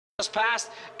Passed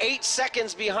 8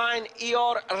 seconds behind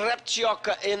Igor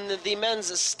Repchuk in the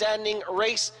men's standing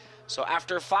race. So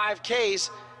after 5Ks,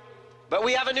 but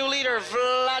we have a new leader,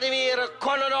 Vladimir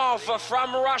Kononov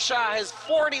from Russia, is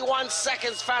 41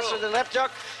 seconds faster than Repchuk,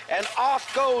 and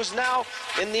off goes now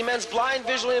in the men's blind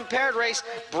visually impaired race,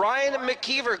 Brian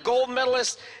McKeever, gold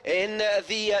medalist in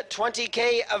the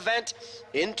 20K event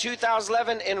in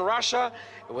 2011 in Russia.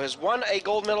 Was won a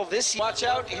gold medal this year. Watch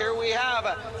out, here we have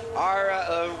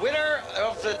our winner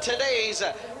of today's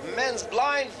men's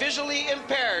blind visually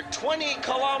impaired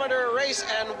 20-kilometer race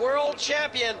and world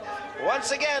champion.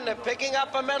 Once again, picking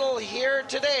up a medal here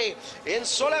today in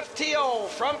Sollefteå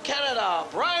from Canada,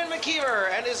 Brian McKeever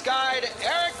and his guide,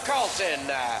 Erik Carleton.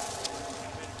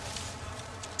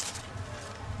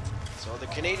 So the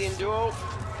Canadian duo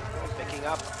picking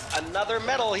up another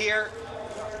medal here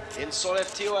in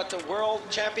Sollefteå at the World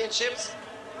Championships.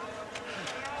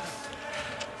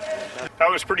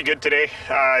 That was pretty good today.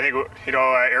 I think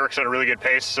Erik set a really good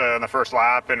pace on the first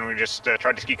lap, and we just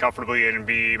tried to ski comfortably and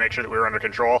make sure that we were under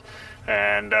control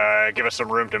and give us some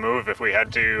room to move if we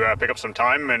had to pick up some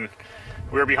time. And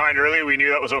we were behind early. We knew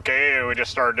that was okay, and we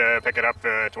just started to pick it up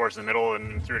towards the middle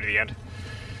and through to the end.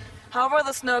 How were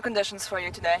the snow conditions for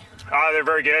you today? They're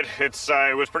very good.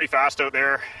 It was pretty fast out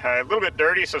there. A little bit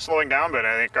dirty, so slowing down. But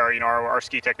I think our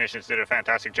ski technicians did a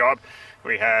fantastic job.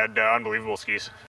 We had unbelievable skis.